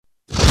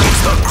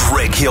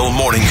Greg Hill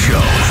Morning Show.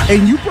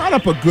 And you brought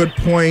up a good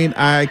point.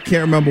 I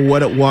can't remember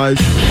what it was.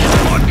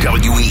 On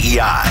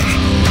WEEI.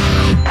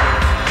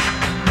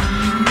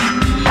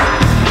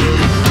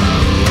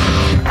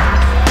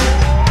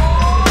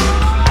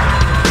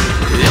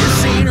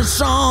 This ain't a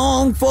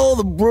song for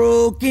the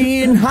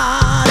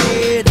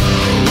broken-hearted.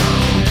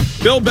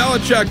 Bill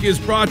Belichick is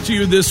brought to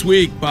you this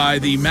week by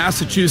the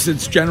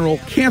Massachusetts General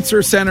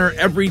Cancer Center.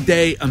 Every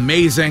day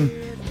amazing.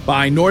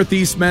 By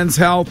Northeast Men's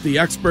Health, the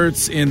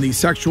experts in the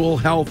sexual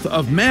health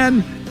of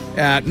men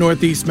at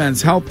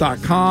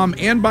northeastmenshealth.com.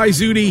 And by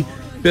Zudy.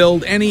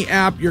 Build any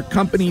app your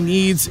company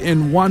needs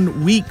in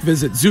 1 week.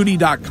 Visit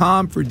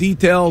Zudy.com for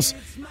details.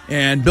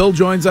 And Bill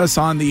joins us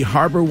on the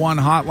Harbor One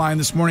hotline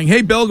this morning.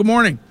 Hey, Bill, good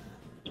morning.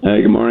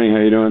 Hey, good morning.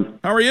 How you doing?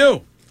 How are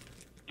you?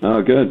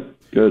 Good.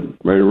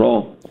 Ready to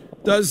roll.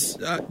 Does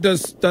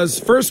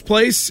first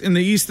place in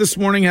the East this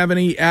morning have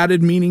any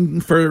added meaning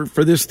for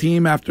this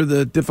team after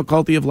the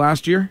difficulty of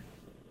last year?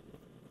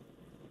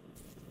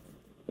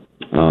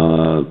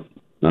 I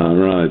don't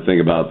really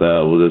think about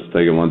that. We'll just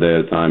take it one day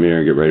at a time here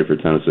and get ready for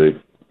Tennessee.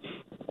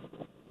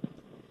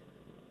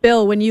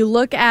 Bill, when you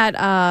look at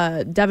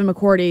Devin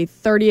McCourty,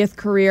 30th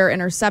career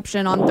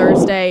interception on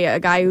Thursday, a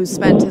guy who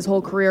spent his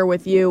whole career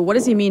with you, what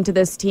does he mean to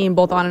this team,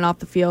 both on and off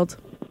the field?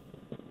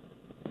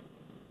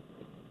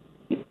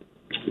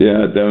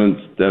 Yeah, Devin's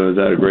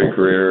had a great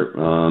career.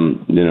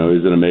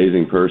 He's an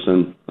amazing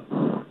person.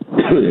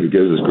 He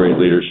gives us great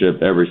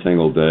leadership every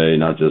single day,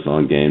 not just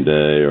on game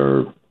day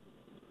or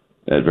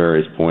at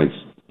various points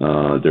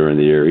during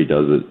the year. He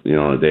does it,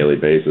 on a daily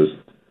basis,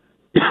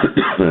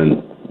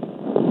 and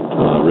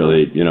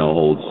really,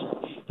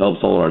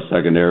 helps hold our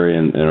secondary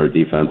and our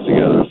defense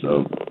together.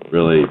 So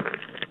really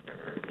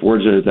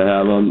fortunate to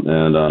have him,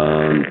 and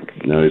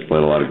he's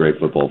played a lot of great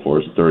football for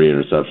us. 30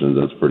 interceptions.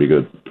 That's pretty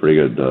good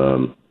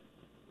career.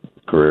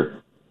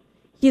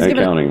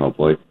 Counting,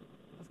 hopefully.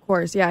 Of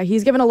course, yeah.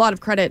 He's given a lot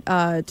of credit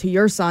to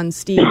your son,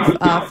 Steve,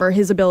 for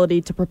his ability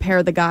to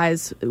prepare the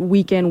guys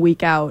week in,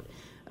 week out.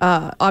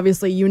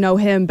 Obviously, you know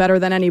him better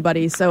than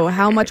anybody. So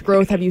how much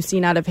growth have you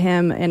seen out of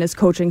him and his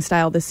coaching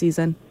style this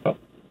season?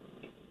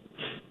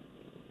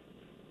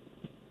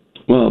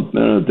 Well,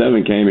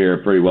 Devin came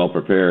here pretty well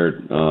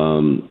prepared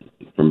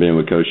from being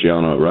with Coach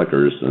Schiano at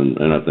Rutgers,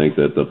 and I think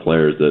that the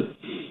players that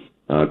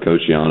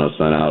Coach Schiano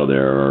sent out of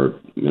there are,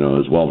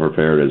 as well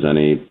prepared as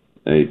any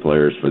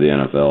players for the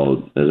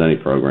NFL, as any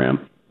program.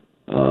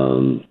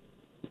 But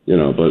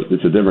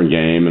it's a different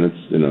game, and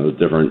it's,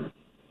 different,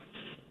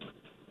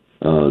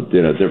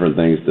 different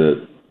things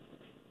that,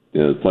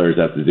 the players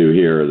have to do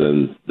here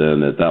than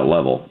at that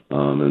level.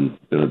 And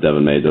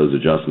Devin made those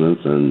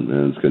adjustments and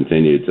has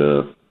continued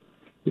to,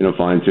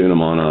 fine-tune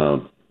them on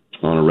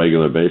a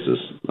regular basis.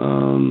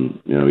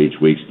 Each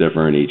week's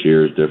different, each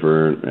year is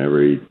different.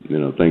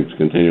 Things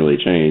continually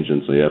change,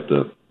 and so you have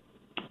to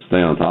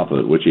stay on top of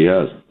it, which he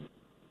has.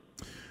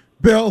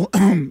 Bill,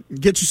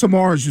 get you some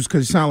orange juice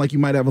because you sound like you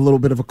might have a little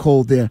bit of a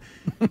cold there.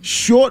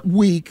 Short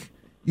week,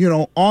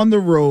 on the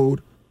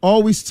road,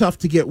 always tough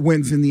to get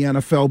wins in the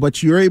NFL,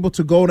 but you're able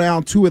to go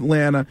down to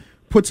Atlanta,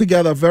 put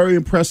together a very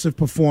impressive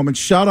performance,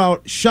 shut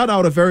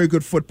out a very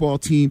good football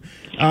team.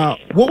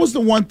 What was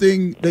the one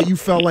thing that you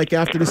felt like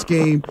after this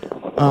game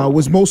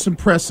was most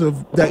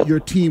impressive that your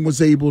team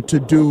was able to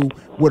do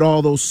with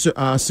all those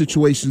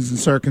situations and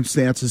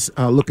circumstances,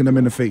 looking them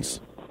in the face?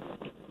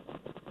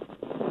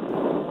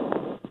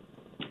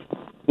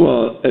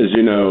 Well, as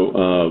you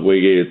know,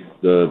 Wiggy,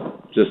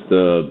 just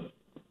the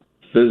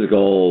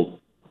physical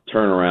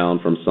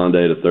turnaround from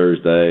Sunday to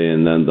Thursday,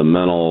 and then the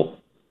mental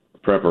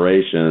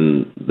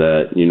preparation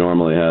that you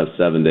normally have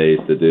 7 days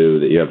to do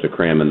that you have to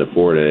cram into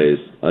 4 days.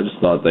 I just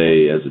thought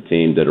they, as a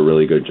team, did a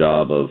really good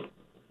job of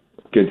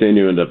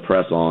continuing to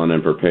press on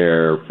and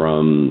prepare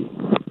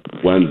from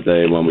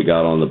Wednesday when we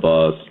got on the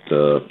bus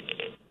to,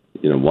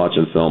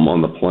 watching film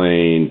on the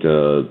plane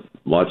to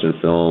watching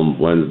film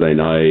Wednesday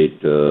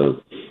night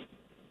to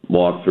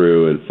walk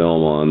through and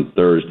film on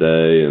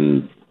Thursday,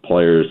 and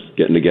players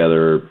getting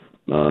together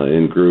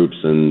in groups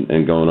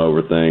and going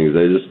over things.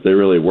 They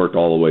really worked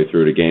all the way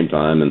through to game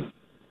time, and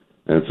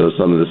so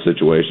some of the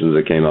situations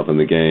that came up in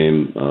the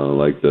game,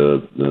 like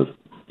the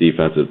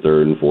defensive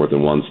 3rd and 4th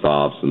and 1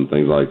 stops and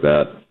things like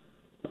that,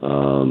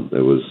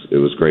 it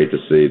was great to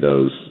see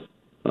those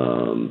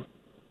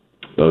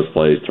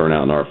plays turn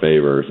out in our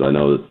favor. So I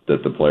know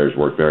that the players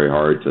worked very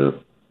hard to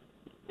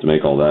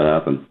make all that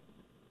happen.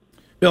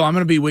 Bill, I'm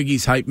going to be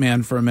Wiggy's hype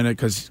man for a minute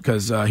because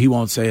he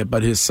won't say it,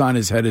 but his son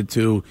is headed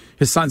to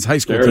his son's high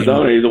school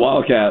Arizona. team. He's a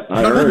Wildcat.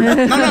 I heard.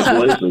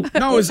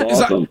 No,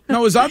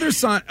 his other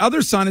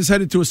son is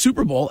headed to a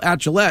Super Bowl at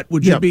Gillette.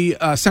 Would you be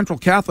Central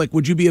Catholic?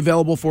 Would you be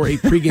available for a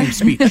pregame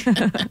speech?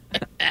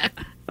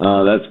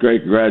 That's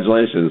great.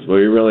 Congratulations. Well,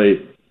 you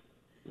really,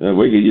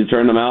 Wiggy, you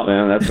turned them out,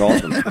 man. That's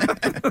awesome.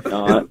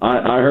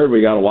 I heard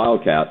we got a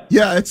Wildcat.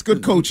 Yeah, it's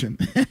good coaching.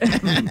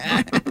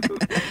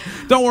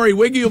 Don't worry,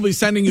 Wiggy will be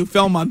sending you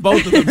film on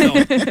both of them, Bill.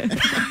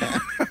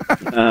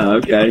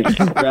 Okay.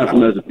 Grab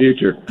them as a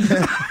future.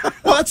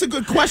 Well, that's a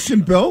good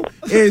question, Bill.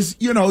 Is,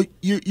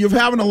 you're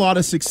having a lot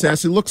of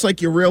success. It looks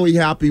like you're really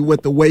happy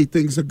with the way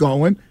things are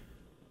going.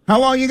 How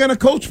long are you going to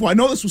coach for? I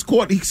know this was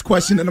Courtney's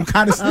question, and I'm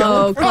kind of stealing.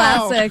 Oh,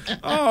 classic.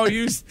 Oh,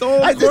 you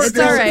stole It's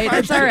all right.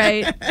 It's all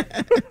right.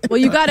 Well,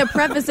 you got to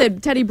preface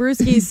it. Teddy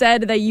Bruschi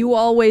said that you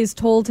always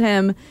told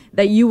him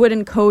that you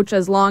wouldn't coach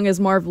as long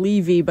as Marv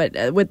Levy,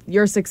 but with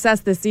your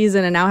success this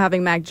season and now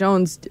having Mac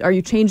Jones, are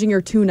you changing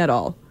your tune at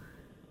all?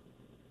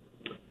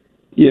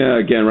 Yeah,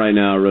 again, right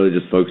now, really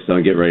just focused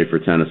on getting ready for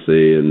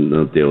Tennessee, and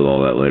I'll deal with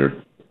all that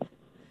later.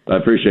 I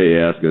appreciate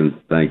you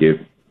asking. Thank you.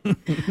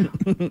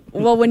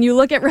 Well, when you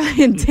look at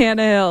Ryan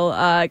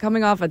Tannehill,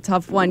 coming off a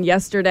tough one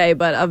yesterday,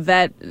 but a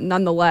vet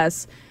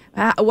nonetheless,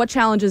 what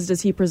challenges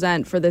does he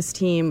present for this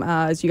team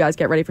as you guys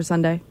get ready for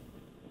Sunday?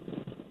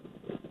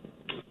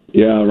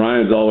 Yeah,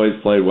 Ryan's always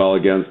played well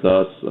against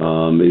us.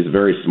 He's a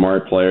very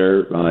smart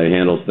player. He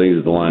handles things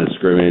at the line of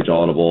scrimmage,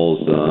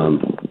 audibles,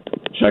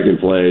 checking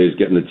plays,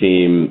 getting the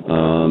team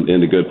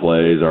into good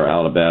plays or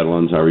out of bad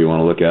ones, however you want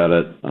to look at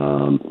it.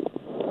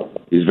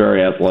 He's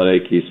very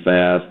athletic. He's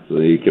fast.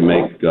 He can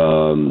make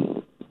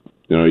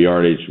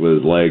yardage with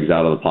his legs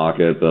out of the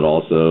pocket, but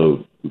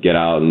also get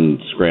out and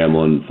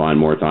scramble and find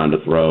more time to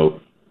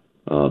throw.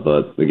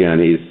 But again,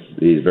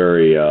 he's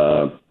very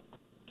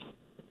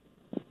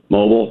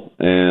mobile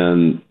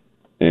and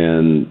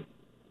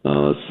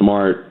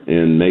smart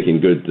in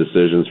making good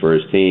decisions for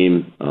his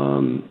team.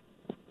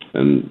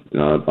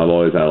 I've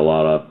always had a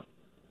lot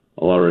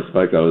of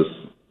respect. I was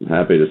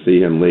happy to see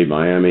him leave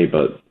Miami,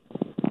 but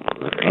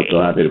I'm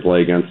so happy to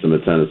play against him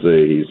at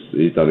Tennessee.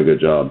 He's done a good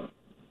job.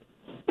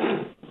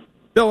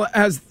 Bill,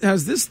 has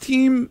this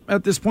team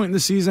at this point in the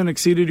season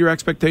exceeded your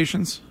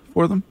expectations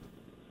for them?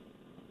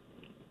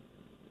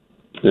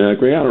 Yeah,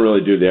 Greg, I don't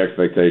really do the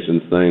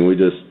expectations thing. We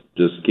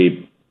just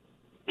keep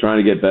trying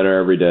to get better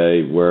every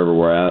day wherever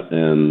we're at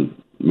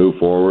and move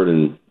forward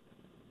and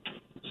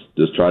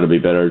just try to be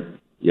better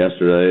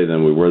yesterday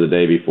than we were the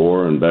day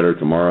before and better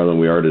tomorrow than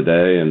we are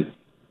today.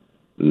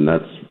 And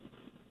that's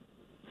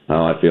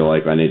how I feel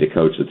like I need to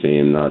coach the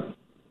team, not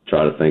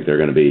try to think they're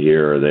going to be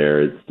here or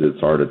there. It's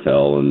hard to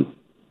tell. And,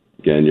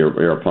 again,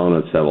 your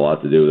opponents have a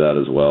lot to do with that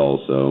as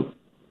well. So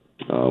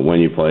when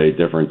you play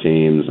different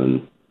teams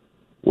and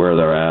where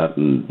they're at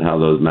and how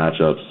those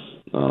matchups,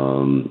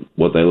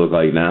 what they look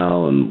like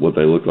now and what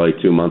they look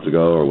like 2 months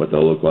ago or what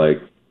they'll look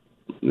like,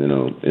 in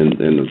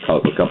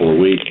a couple of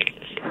weeks,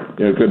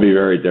 it could be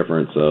very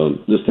different. So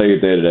just take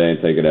it day to day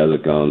and take it as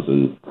it comes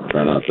and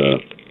try not to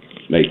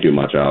make too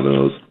much out of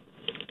those.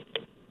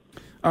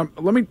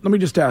 Let me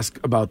just ask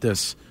about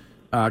this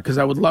because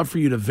I would love for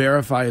you to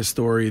verify a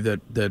story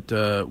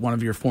that one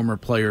of your former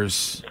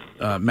players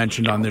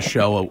mentioned on this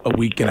show a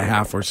week and a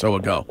half or so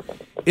ago.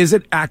 Is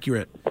it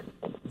accurate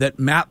that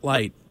Matt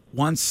Light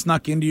once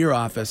snuck into your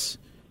office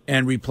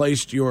and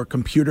replaced your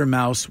computer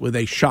mouse with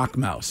a shock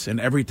mouse, and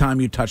every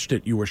time you touched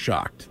it, you were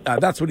shocked?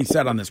 That's what he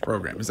said on this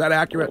program. Is that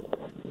accurate?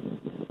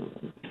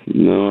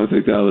 No, I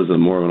think that was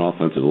more of an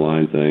offensive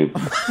line thing.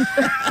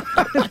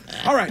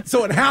 All right,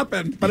 so it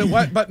happened,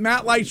 but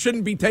Matt Light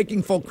shouldn't be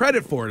taking full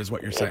credit for it, is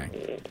what you're saying.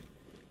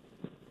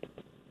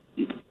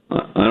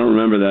 I don't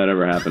remember that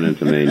ever happening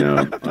to me. No,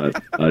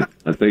 I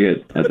think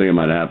it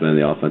might happen in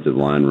the offensive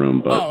line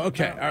room. But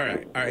okay, all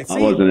right. I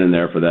wasn't in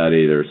there for that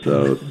either,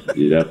 so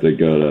you'd have to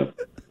go to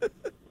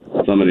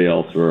somebody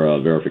else for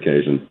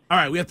verification. All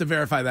right, we have to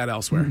verify that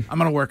elsewhere. I'm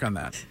going to work on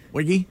that.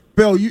 Wiggy?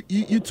 Bill,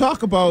 you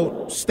talk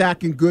about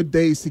stacking good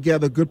days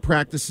together, good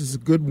practices,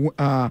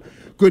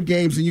 good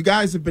games, and you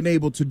guys have been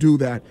able to do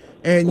that.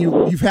 And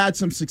you've had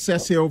some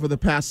success here over the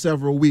past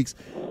several weeks.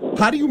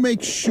 How do you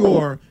make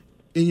sure,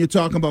 and you're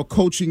talking about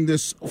coaching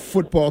this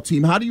football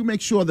team, how do you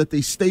make sure that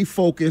they stay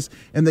focused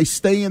and they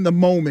stay in the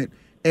moment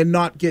and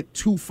not get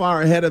too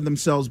far ahead of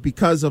themselves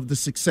because of the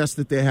success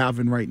that they're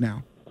having right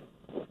now?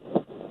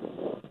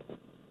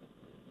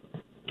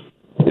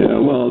 Yeah,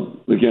 well,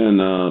 again,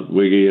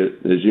 Wiggy,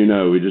 as you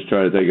know, we just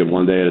try to take it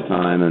one day at a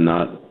time and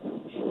not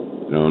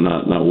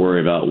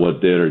worry about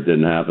what did or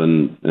didn't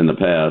happen in the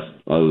past,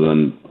 other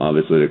than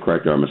obviously to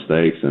correct our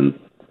mistakes and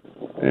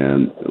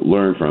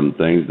learn from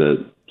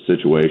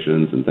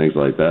situations and things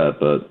like that.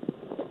 But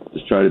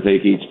just try to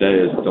take each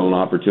day as its own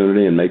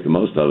opportunity and make the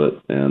most of it.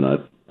 And I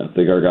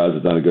think our guys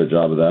have done a good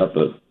job of that,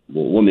 but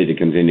we'll need to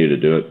continue to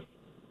do it.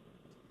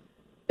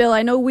 Bill,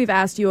 I know we've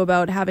asked you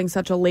about having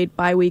such a late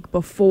bye week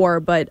before,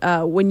 but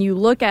when you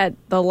look at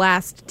the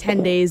last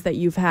 10 days that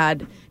you've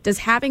had, does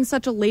having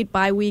such a late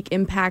bye week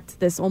impact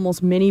this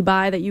almost mini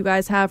bye that you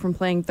guys have from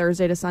playing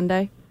Thursday to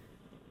Sunday?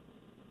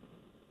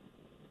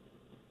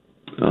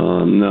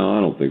 No,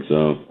 I don't think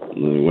so.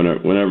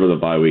 Whenever the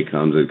bye week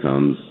comes, it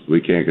comes. We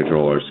can't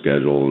control our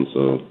schedule, and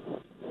so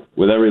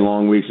with every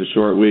long week's a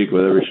short week.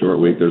 With every short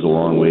week, there's a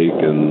long week,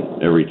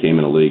 and every team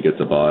in the league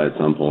gets a bye at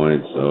some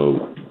point.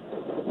 So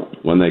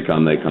when they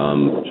come, they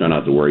come. Try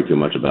not to worry too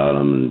much about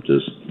them, and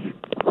just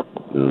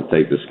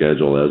take the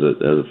schedule as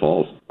it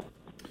falls.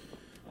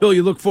 Bill,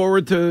 you look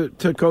forward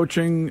to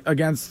coaching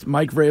against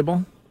Mike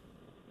Vrabel?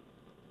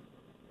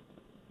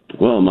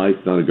 Well,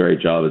 Mike's done a great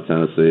job at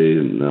Tennessee,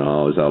 and I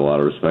always had a lot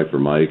of respect for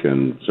Mike,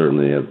 and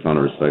certainly have a ton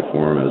of respect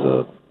for him as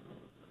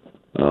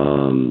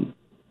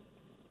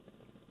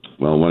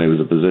when he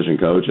was a position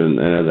coach and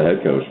as a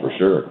head coach for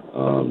sure.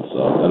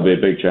 So that'll be a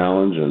big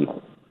challenge, and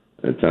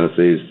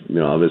Tennessee's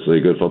obviously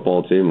a good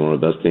football team, one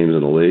of the best teams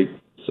in the league.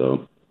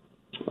 So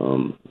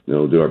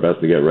we'll do our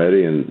best to get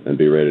ready and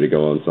be ready to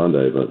go on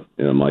Sunday. But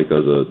Mike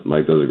does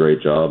a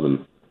great job,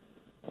 and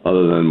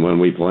other than when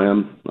we play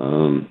him,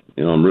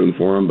 I'm rooting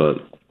for him, but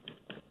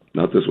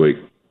not this week.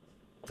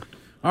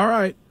 All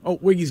right. Oh,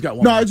 Wiggy's got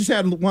one. No, I just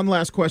had one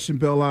last question,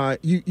 Bill.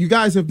 You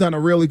guys have done a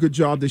really good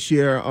job this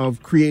year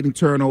of creating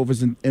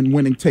turnovers and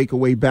winning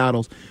takeaway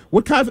battles.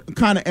 What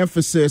kind of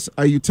emphasis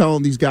are you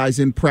telling these guys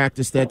in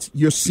practice that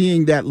you're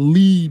seeing that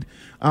lead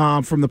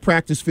from the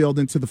practice field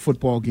into the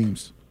football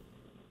games?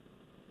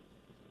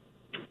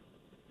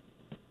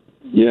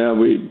 Yeah,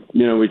 we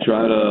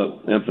try to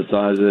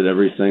emphasize it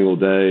every single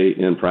day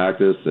in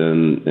practice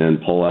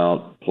and pull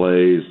out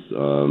plays.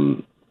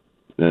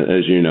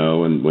 As you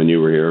know, and when you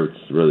were here,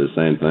 it's really the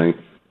same thing.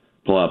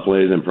 Pull out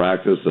plays in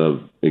practice of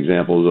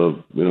examples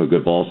of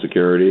good ball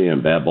security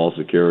and bad ball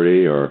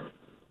security, or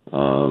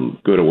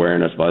good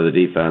awareness by the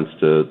defense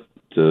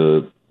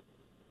to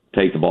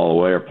take the ball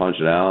away or punch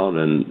it out,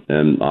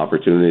 and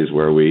opportunities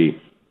where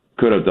we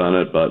could have done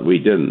it but we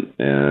didn't.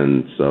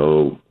 And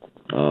so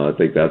I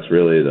think that's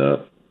really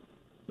the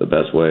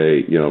best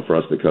way for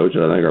us to coach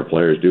it. I think our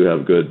players do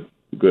have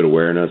good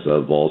awareness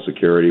of ball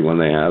security when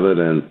they have it,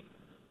 and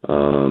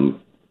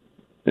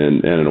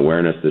an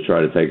awareness to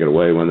try to take it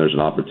away when there's an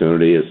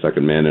opportunity, a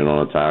second man in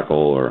on a tackle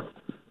or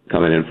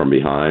coming in from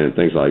behind and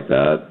things like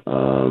that.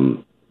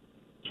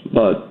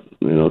 But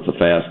it's a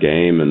fast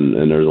game,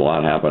 and there's a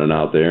lot happening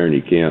out there, and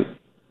you can't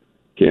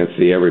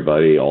see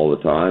everybody all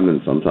the time,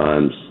 and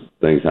sometimes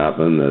things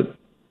happen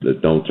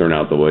that don't turn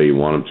out the way you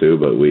want them to.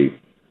 But we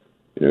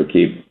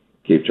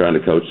keep trying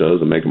to coach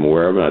those and make them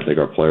aware of it. I think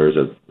our players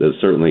have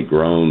certainly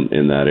grown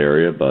in that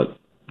area, but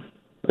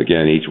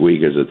again, each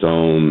week is its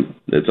own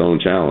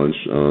challenge.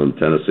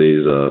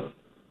 Tennessee's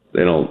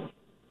they don't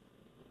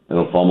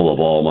fumble the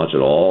ball much at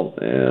all,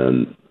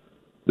 and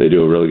they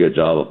do a really good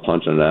job of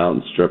punching it out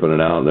and stripping it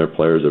out, and their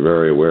players are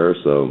very aware.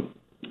 So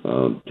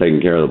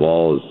taking care of the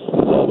ball is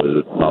always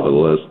at the top of the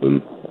list,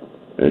 and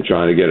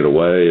trying to get it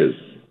away is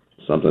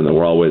something that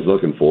we're always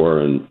looking for.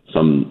 And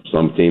some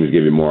teams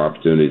give you more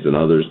opportunities than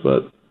others,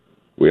 but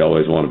we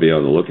always want to be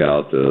on the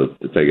lookout to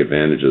take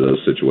advantage of those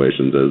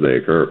situations as they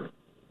occur.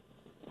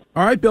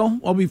 All right, Bill.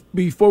 Well,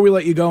 before we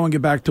let you go and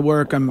get back to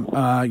work,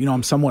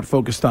 I'm somewhat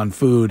focused on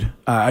food.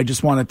 I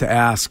just wanted to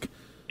ask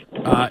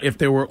if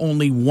there were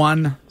only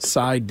one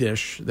side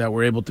dish that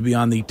were able to be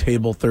on the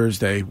table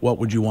Thursday, what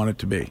would you want it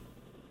to be?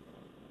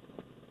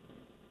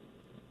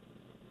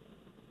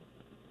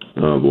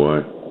 Oh boy,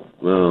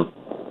 well,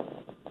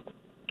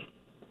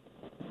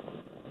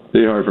 it'd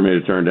be hard for me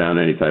to turn down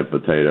any type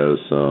of potatoes.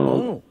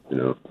 So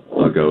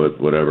I'll go with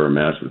whatever,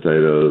 mashed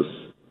potatoes,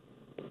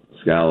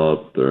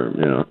 scalloped,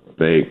 or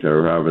baked,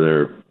 or however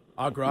they're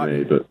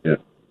made. But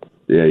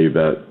yeah, you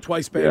bet.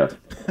 Twice baked,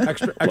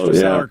 extra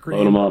sour cream.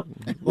 Load them up.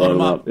 Load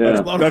them up.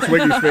 Yeah, that's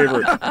Wiggy's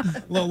favorite.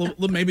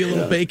 Maybe a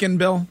little bacon,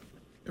 Bill.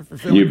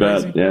 You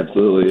bet. Crazy. Yeah,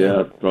 absolutely.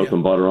 Yeah, throw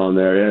some butter on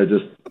there. Yeah,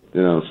 just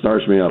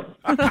starch me up.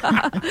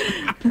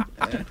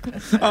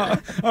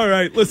 All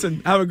right.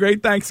 Listen, have a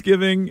great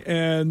Thanksgiving,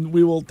 and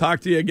we will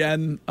talk to you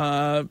again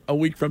a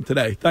week from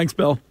today. Thanks,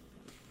 Bill.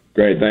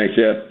 Great. Thanks.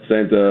 Yeah.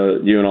 Same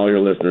to you and all your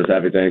listeners.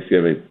 Happy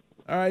Thanksgiving.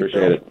 All right.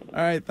 Appreciate it.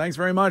 All right. Thanks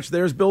very much.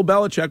 There's Bill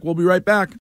Belichick. We'll be right back.